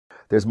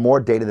There's more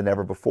data than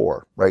ever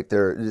before, right?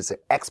 There is an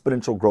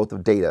exponential growth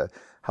of data.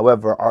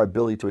 However, our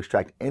ability to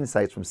extract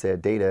insights from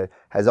said data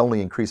has only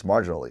increased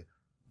marginally.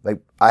 Like,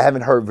 I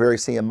haven't heard very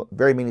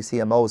many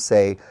CMOs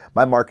say,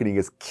 my marketing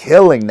is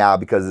killing now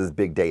because of this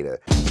big data.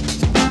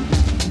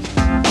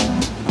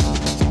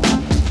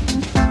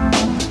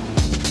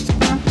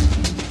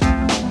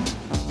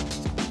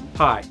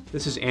 Hi,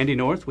 this is Andy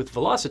North with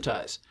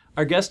Velocitize.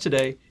 Our guest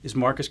today is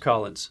Marcus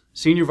Collins,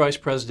 Senior Vice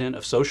President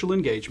of Social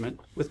Engagement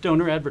with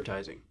Donor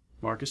Advertising.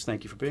 Marcus,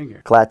 thank you for being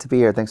here. Glad to be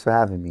here. Thanks for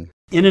having me.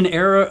 In an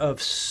era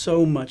of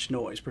so much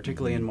noise,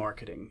 particularly in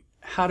marketing,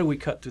 how do we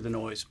cut through the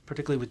noise,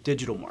 particularly with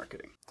digital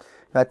marketing?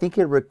 I think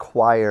it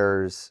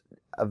requires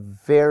a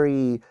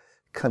very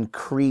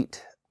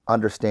concrete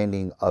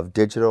understanding of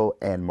digital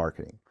and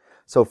marketing.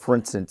 So for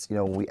instance,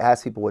 when we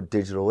ask people what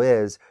digital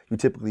is, you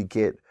typically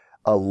get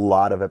a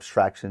lot of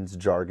abstractions,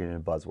 jargon,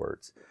 and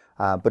buzzwords.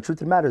 But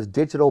truth of the matter is,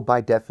 digital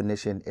by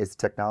definition is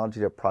technology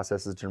that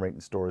processes, generates,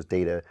 and stores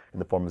data in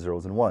the form of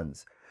zeros and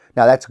ones.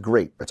 Now that's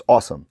great, that's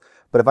awesome.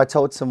 But if I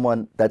told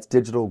someone that's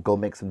digital, go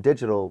make some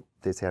digital,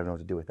 they say I don't know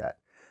what to do with that.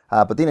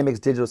 But the thing that makes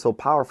digital so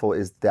powerful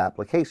is the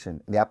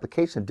application. And the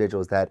application of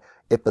digital is that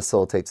it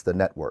facilitates the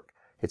network.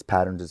 Its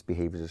patterns, its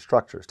behaviors, its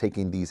structures,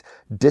 taking these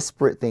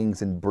disparate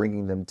things and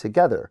bringing them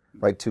together,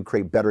 right, to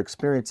create better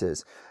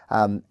experiences.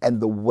 And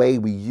the way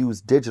we use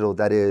digital,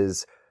 that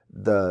is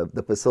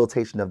the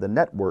facilitation of the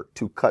network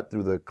to cut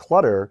through the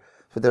clutter,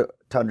 to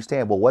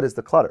understand, well, what is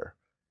the clutter?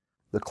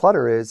 The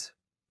clutter is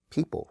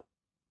people.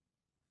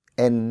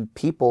 And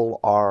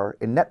people are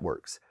in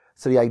networks.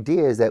 So the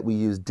idea is that we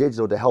use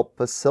digital to help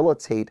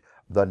facilitate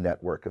the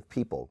network of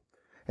people.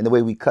 And the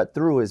way we cut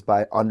through is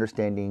by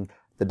understanding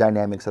the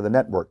dynamics of the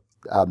network,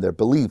 their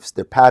beliefs,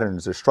 their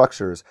patterns, their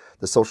structures,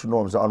 the social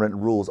norms, the unwritten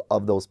rules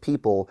of those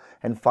people,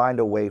 and find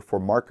a way for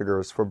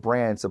marketers, for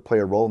brands to play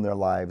a role in their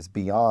lives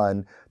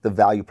beyond the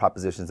value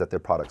propositions that their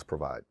products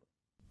provide.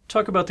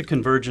 Talk about the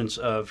convergence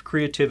of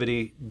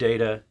creativity,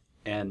 data,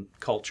 and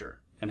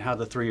culture, and how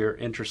the three are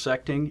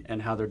intersecting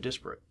and how they're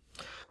disparate.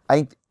 I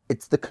think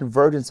it's the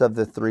convergence of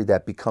the three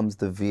that becomes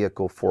the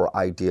vehicle for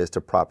ideas to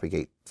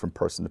propagate from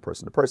person to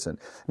person to person.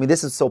 I mean,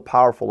 this is so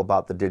powerful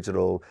about the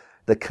digital,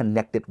 the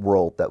connected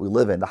world that we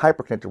live in, the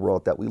hyper-connected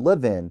world that we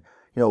live in.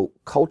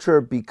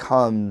 Culture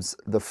becomes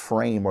the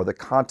frame or the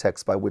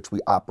context by which we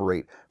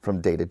operate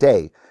from day to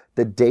day.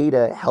 The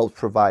data helps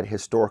provide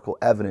historical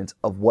evidence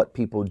of what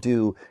people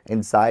do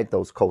inside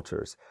those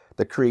cultures.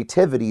 The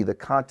creativity, the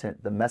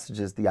content, the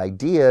messages, the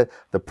idea,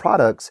 the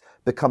products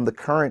become the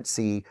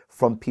currency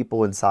from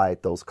people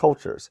inside those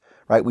cultures,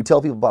 right? We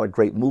tell people about a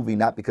great movie,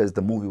 not because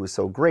the movie was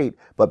so great,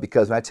 but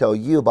because when I tell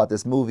you about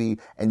this movie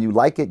and you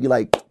like it, you're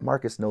like,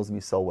 Marcus knows me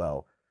so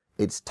well.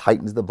 It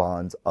tightens the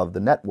bonds of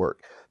the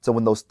network. So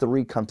when those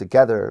three come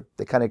together,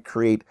 they kind of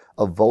create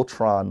a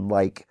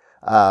Voltron-like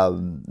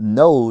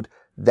node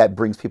that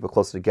brings people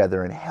closer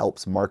together and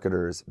helps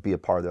marketers be a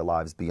part of their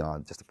lives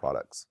beyond just the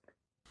products.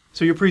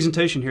 So your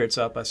presentation here at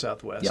South by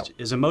Southwest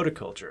is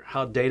Emoticulture,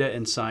 how data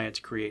and science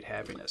create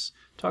happiness.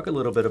 Talk a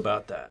little bit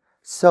about that.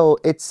 So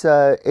it's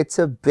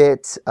a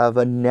bit of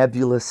a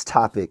nebulous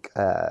topic,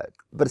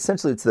 but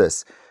essentially it's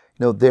this.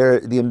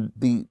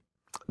 The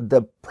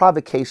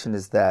provocation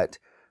is that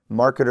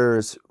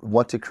marketers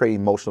want to create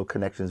emotional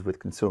connections with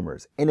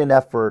consumers in an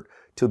effort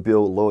to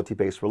build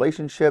loyalty-based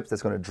relationships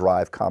that's going to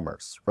drive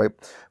commerce, right?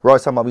 We're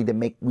always talking about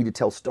we need to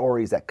tell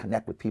stories that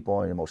connect with people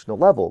on an emotional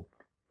level.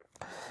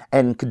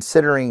 And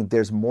considering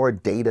there's more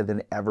data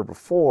than ever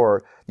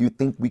before, you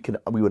think we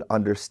would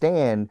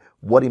understand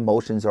what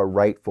emotions are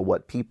right for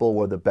what people,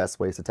 or the best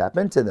ways to tap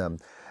into them.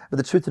 But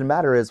the truth of the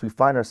matter is we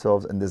find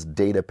ourselves in this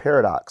data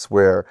paradox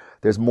where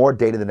there's more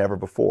data than ever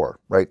before,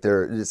 right?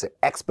 There is an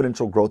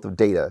exponential growth of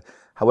data.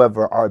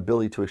 However, our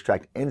ability to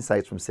extract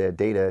insights from said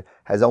data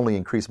has only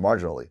increased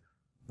marginally.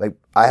 Like,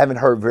 I haven't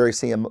heard very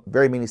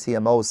many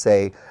CMOs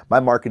say, my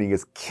marketing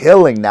is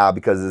killing now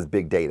because of this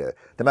big data.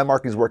 That my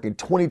marketing is working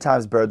 20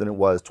 times better than it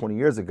was 20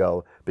 years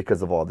ago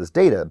because of all this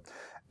data.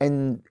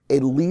 And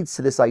it leads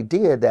to this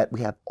idea that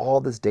we have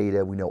all this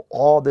data, we know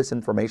all this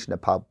information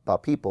about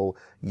people,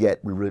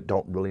 yet we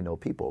don't really know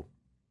people.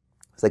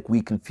 It's like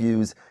we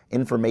confuse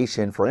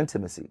information for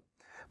intimacy.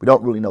 We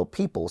don't really know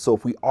people. So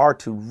if we are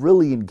to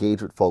really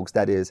engage with folks,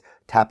 that is,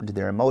 tap into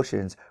their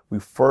emotions, we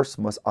first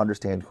must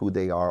understand who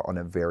they are on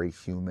a very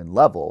human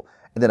level,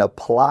 and then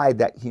apply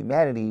that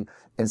humanity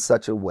in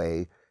such a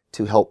way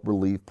to help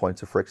relieve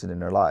points of friction in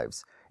their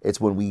lives.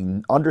 It's when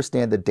we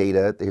understand the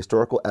data, the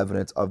historical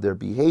evidence of their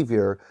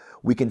behavior,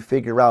 we can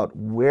figure out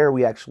where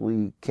we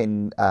actually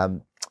can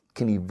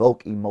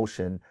evoke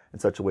emotion in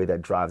such a way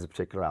that drives a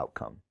particular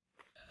outcome.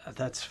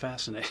 That's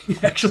fascinating.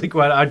 Actually,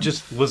 I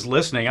just was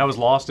listening. I was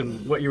lost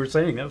in what you were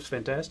saying. That was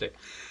fantastic.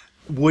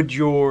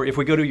 If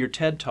we go to your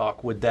TED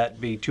Talk, would that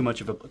be too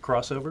much of a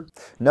crossover?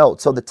 No.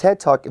 So the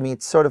TED Talk, I mean,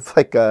 it's sort of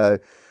like I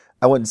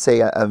wouldn't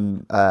say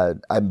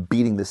I'm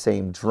beating the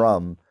same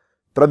drum,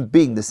 but I'm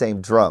beating the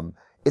same drum.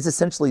 It's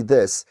essentially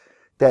this,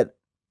 that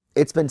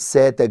it's been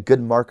said that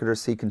good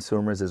marketers see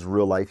consumers as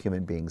real life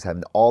human beings,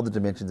 having all the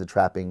dimensions and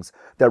trappings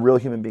that real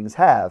human beings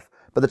have.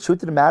 But the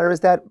truth of the matter is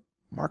that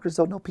marketers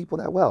don't know people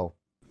that well.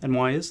 And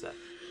why is that?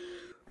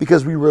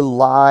 Because we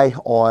rely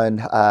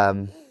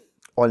on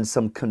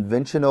some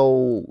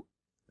conventional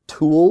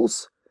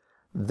tools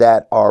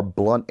that are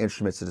blunt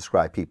instruments to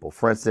describe people.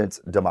 For instance,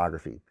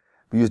 demography.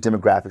 We use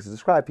demographics to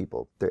describe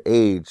people, their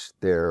age,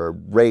 their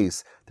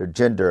race, their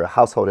gender,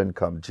 household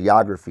income,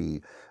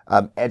 geography,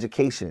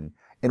 education.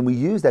 And we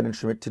use that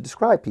instrument to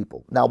describe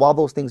people. Now, while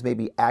those things may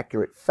be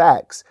accurate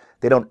facts,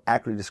 they don't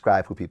accurately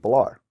describe who people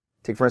are.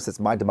 Take, for instance,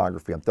 my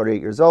demography. I'm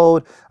 38 years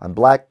old. I'm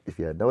black, if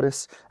you hadn't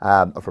noticed.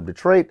 I'm from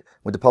Detroit.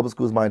 Went to public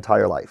schools my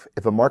entire life.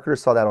 If a marketer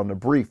saw that on the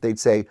brief, they'd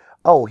say,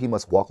 oh, he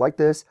must walk like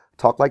this,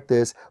 talk like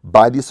this,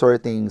 buy these sort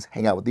of things,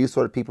 hang out with these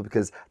sort of people,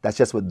 because that's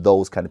just what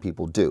those kind of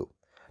people do.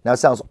 Now, it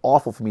sounds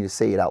awful for me to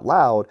say it out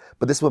loud,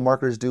 but this is what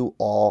marketers do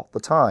all the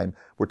time.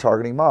 We're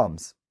targeting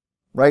moms,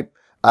 right?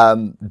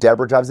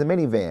 Deborah drives a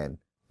minivan.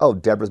 Oh,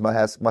 Deborah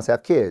must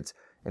have kids,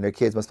 and their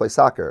kids must play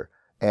soccer,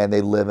 and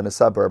they live in a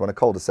suburb on a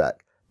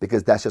cul-de-sac,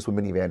 because that's just what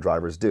minivan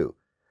drivers do.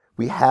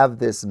 We have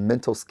this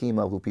mental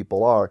schema of who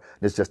people are,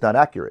 and it's just not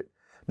accurate.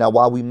 Now,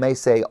 while we may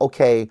say,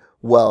 okay,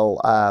 well,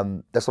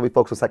 that's why we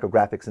focus on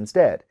psychographics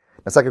instead.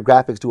 Now,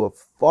 psychographics do a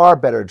far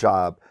better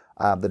job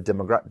than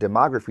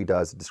demography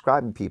does at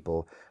describing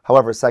people.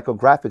 However,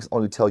 psychographics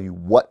only tell you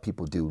what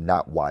people do,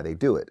 not why they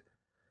do it,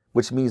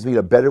 which means we need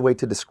a better way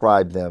to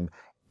describe them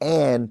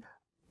and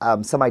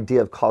some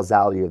idea of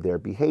causality of their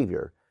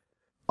behavior.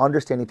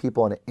 Understanding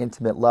people on an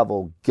intimate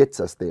level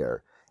gets us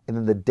there. And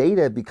then the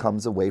data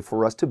becomes a way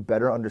for us to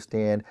better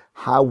understand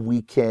how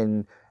we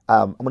can,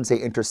 I'm going to say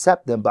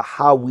intercept them, but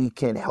how we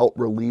can help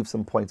relieve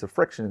some points of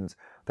frictions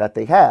that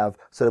they have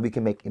so that we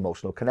can make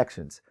emotional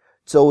connections.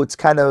 So it's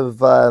kind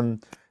of,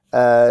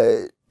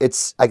 I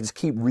just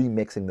keep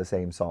remixing the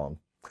same song.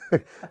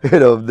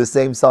 The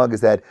same song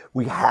is that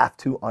we have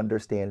to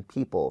understand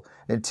people.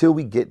 Until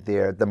we get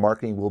there, the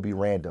marketing will be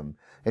random.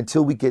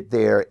 Until we get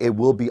there, it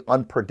will be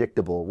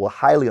unpredictable, well,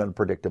 highly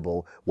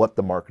unpredictable what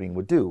the marketing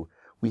would do.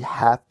 We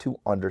have to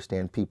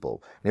understand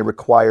people. And it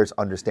requires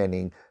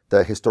understanding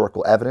the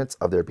historical evidence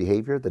of their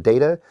behavior, the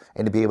data,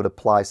 and to be able to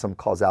apply some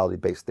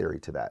causality-based theory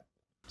to that.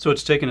 So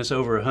it's taken us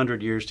over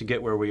 100 years to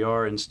get where we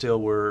are, and still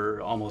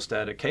we're almost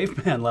at a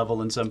caveman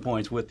level in some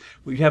points.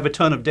 We have a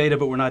ton of data,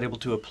 but we're not able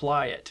to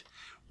apply it.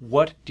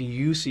 What do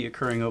you see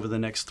occurring over the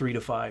next 3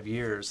 to 5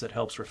 years that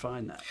helps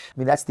refine that? I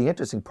mean, that's the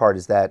interesting part,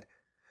 is that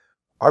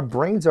our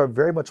brains are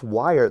very much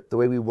wired the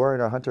way we were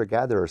in our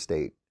hunter-gatherer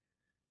state.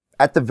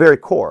 At the very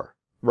core,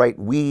 right?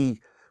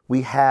 We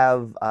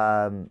have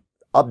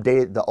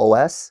updated the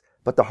OS,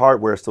 but the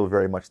hardware is still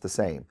very much the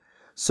same.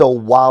 So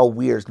while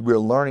we're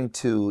learning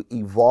to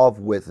evolve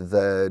with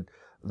the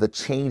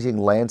changing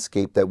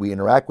landscape that we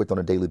interact with on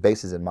a daily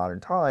basis in modern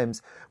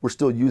times, we're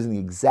still using the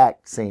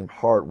exact same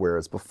hardware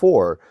as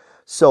before.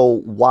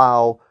 So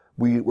while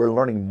we're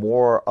learning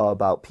more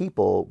about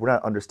people, we're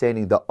not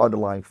understanding the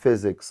underlying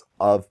physics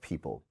of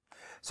people.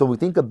 So when we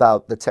think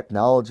about the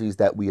technologies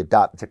that we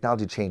adopt, the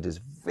technology changes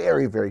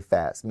very, very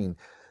fast. I mean,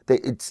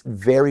 it's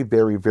very,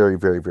 very, very,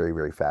 very, very,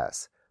 very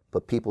fast.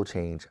 But people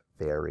change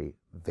very,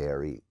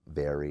 very,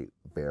 very,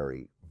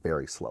 very,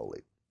 very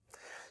slowly.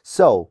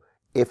 So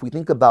if we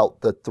think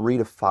about the 3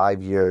 to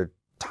 5 year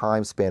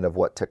time span of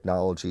what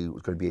technology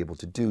is going to be able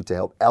to do to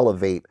help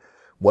elevate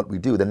what we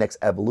do, the next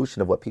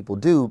evolution of what people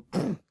do,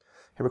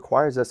 it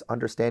requires us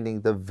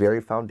understanding the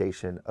very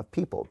foundation of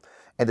people.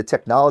 And the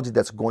technology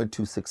that's going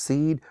to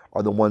succeed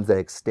are the ones that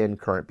extend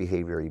current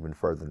behavior even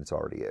further than it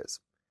already is.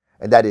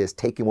 And that is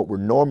taking what we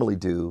normally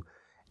do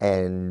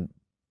and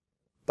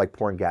like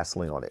pouring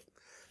gasoline on it.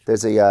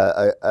 There's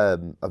a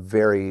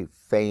very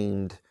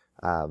famed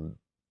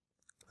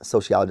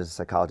sociologist and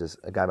psychologist,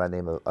 a guy by the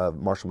name of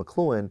Marshall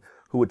McLuhan,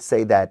 who would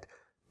say that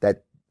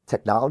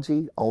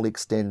technology only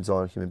extends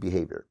on human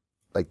behavior.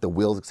 Like the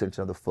wheel's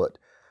extension of the foot,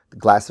 the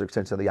glass are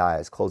extension of the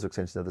eyes, clothes are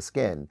extension of the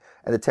skin.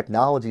 And the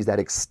technologies that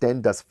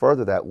extend us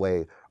further that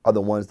way are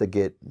the ones that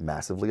get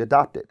massively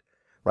adopted,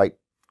 right?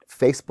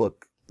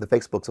 Facebook, the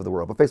Facebooks of the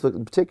world, but Facebook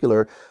in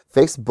particular,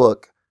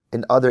 Facebook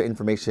and other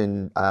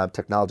information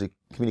technology,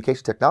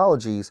 communication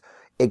technologies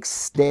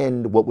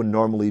extend what would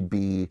normally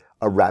be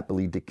a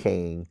rapidly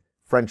decaying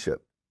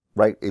friendship,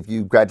 right? If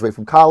you graduate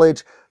from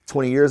college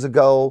 20 years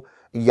ago,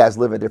 and you guys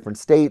live in different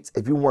states,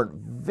 if you weren't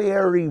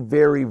very,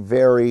 very,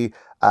 very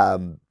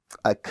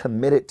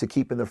committed to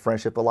keeping the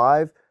friendship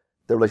alive,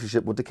 the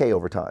relationship will decay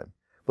over time.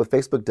 What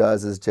Facebook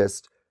does is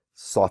just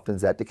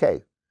softens that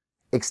decay,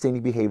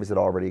 extending behaviors that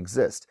already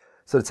exist.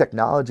 So the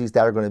technologies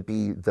that are going to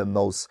be the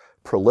most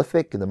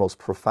prolific and the most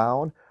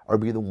profound are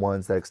be the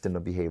ones that extend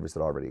the behaviors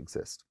that already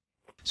exist.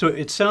 So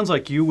it sounds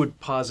like you would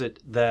posit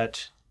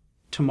that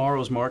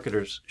tomorrow's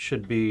marketers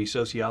should be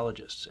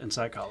sociologists and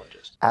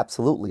psychologists.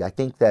 Absolutely. I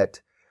think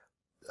that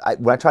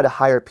when I try to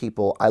hire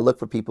people, I look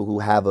for people who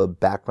have a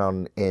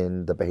background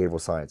in the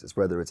behavioral sciences,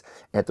 whether it's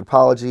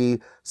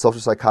anthropology,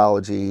 social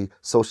psychology,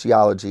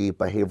 sociology,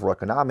 behavioral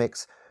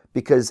economics,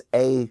 because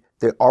A,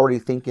 they're already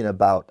thinking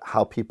about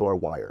how people are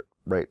wired,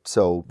 right?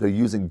 So they're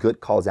using good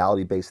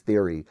causality-based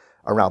theory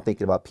around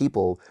thinking about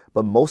people,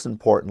 but most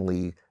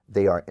importantly,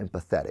 they are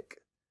empathetic.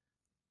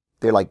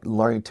 they're like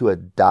learning to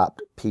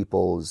adopt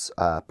people's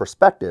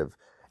perspective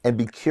and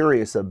be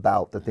curious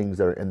about the things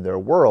that are in their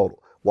world,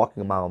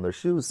 walking a mile in their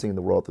shoes, seeing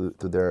the world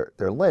through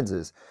their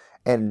lenses.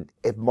 And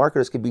if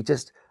marketers could be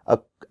just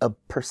a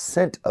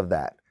percent of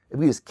that, if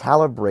we just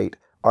calibrate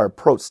our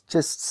approach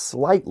just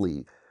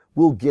slightly,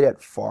 we'll get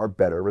at far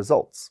better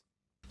results.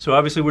 So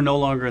obviously we're no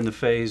longer in the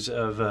phase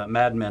of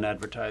Mad Men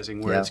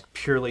advertising where it's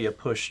purely a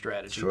push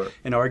strategy. Sure.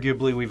 And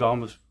arguably we've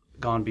almost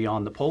gone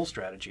beyond the pull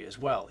strategy as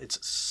well.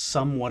 It's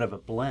somewhat of a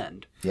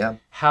blend. Yeah.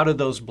 How do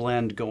those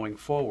blend going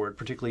forward,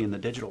 particularly in the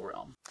digital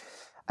realm?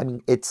 I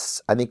mean,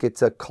 I think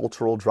it's a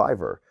cultural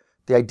driver.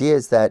 The idea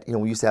is that,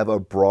 we used to have a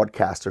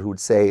broadcaster who would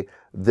say,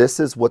 this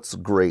is what's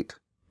great,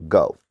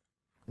 go,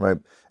 right?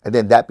 And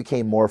then that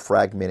became more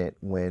fragmented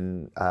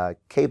when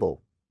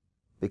cable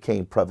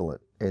became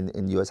prevalent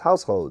in U.S.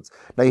 households.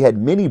 Now you had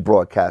many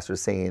broadcasters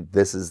saying,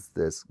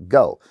 this,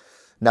 go.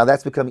 Now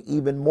that's become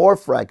even more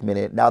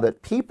fragmented now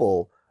that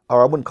people,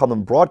 or I wouldn't call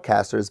them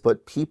broadcasters,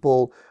 but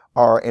people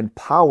are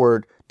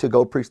empowered to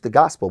go preach the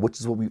gospel, which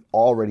is what we've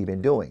already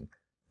been doing.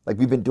 Like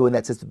we've been doing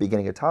that since the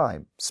beginning of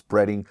time,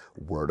 spreading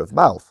word of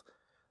mouth.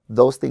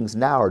 Those things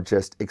now are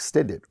just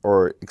extended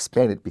or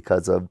expanded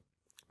because of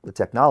the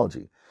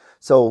technology.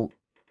 So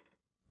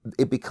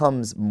it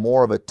becomes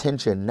more of a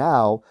tension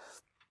now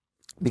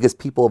because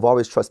people have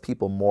always trusted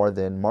people more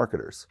than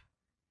marketers,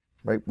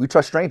 right? We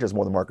trust strangers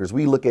more than marketers.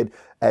 We look at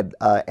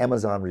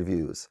Amazon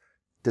reviews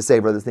to say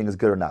whether the thing is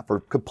good or not for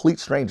complete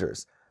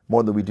strangers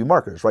more than we do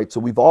marketers, right? So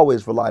we've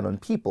always relied on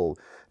people.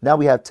 Now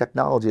we have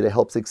technology that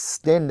helps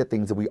extend the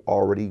things that we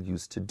already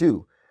used to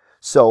do.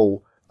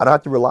 So I don't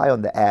have to rely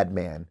on the ad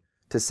man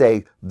to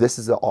say, this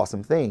is an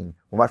awesome thing.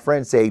 When my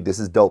friends say, this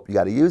is dope, you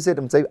got to use it,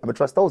 I'm going to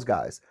trust those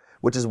guys,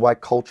 which is why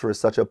culture is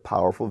such a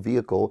powerful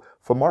vehicle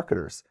for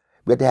marketers.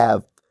 We have to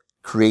have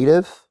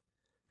creative,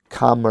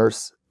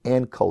 commerce,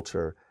 and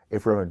culture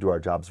if we're going to do our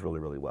jobs really,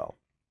 really well.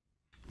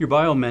 Your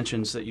bio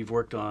mentions that you've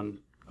worked on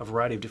a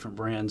variety of different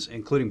brands,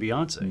 including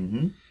Beyonce.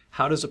 Mm-hmm.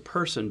 How does a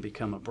person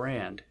become a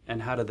brand,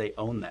 and how do they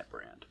own that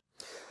brand?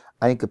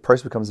 I think a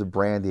person becomes a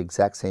brand the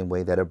exact same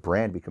way that a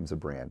brand becomes a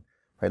brand,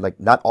 right? Like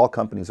not all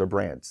companies are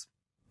brands,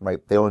 right?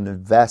 They don't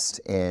invest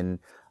in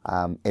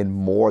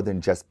more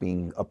than just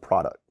being a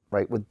product,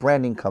 right? With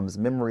branding comes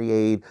memory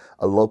aid,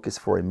 a locus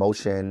for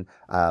emotion,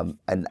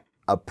 and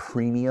a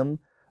premium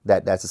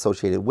that's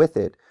associated with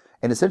it.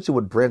 And essentially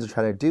what brands are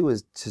trying to do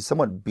is to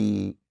somewhat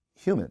be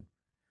human.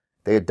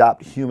 They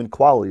adopt human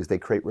qualities. They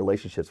create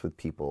relationships with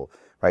people,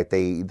 right?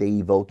 They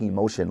evoke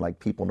emotion like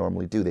people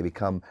normally do. They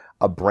become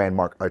a brand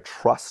mark, a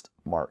trust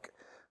mark.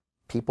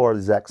 People are the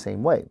exact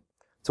same way.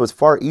 So it's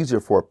far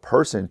easier for a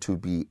person to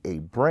be a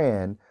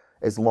brand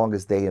as long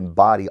as they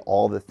embody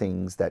all the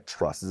things that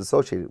trust is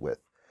associated with,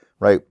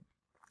 right?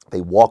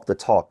 They walk the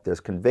talk, there's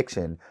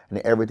conviction, and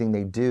everything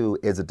they do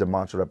is a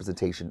demonstrative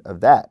representation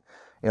of that.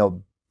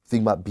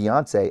 Think about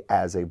Beyonce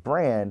as a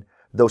brand,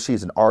 though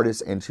she's an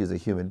artist and she's a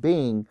human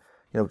being,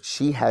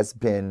 she has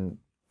been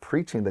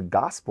preaching the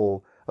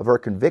gospel of her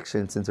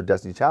conviction since her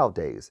Destiny Child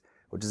days,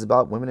 which is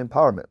about women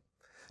empowerment.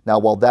 Now,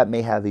 while that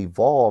may have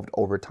evolved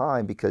over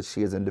time because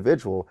she as an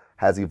individual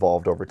has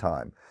evolved over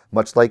time,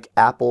 much like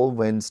Apple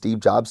when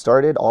Steve Jobs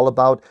started, all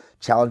about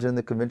challenging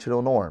the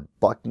conventional norm,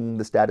 bucking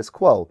the status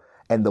quo.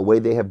 And the way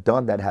they have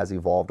done that has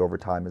evolved over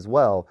time as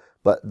well.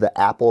 But the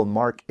Apple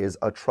mark is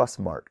a trust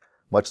mark,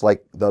 much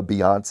like the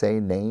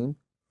Beyonce name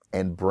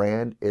and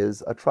brand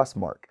is a trust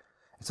mark.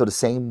 So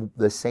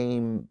the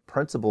same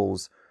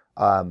principles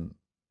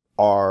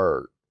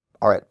are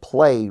at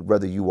play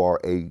whether you are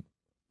a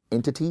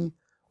entity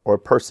or a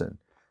person,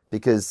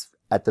 because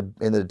at the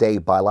end of the day,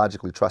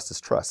 biologically, trust is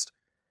trust.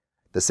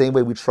 The same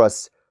way we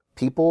trust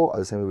people, or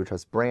the same way we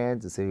trust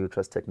brands, the same way we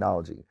trust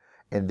technology,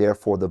 and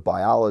therefore the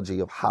biology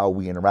of how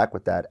we interact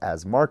with that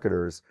as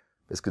marketers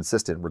is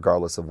consistent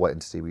regardless of what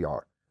entity we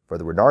are,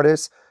 whether we're an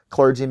artist,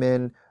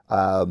 clergyman,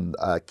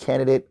 a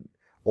candidate,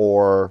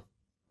 or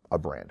a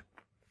brand.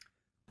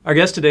 Our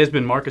guest today has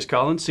been Marcus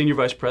Collins, Senior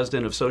Vice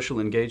President of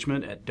Social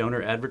Engagement at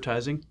Donor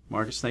Advertising.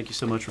 Marcus, thank you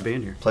so much for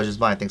being here. Pleasure's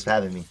mine. Thanks for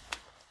having me.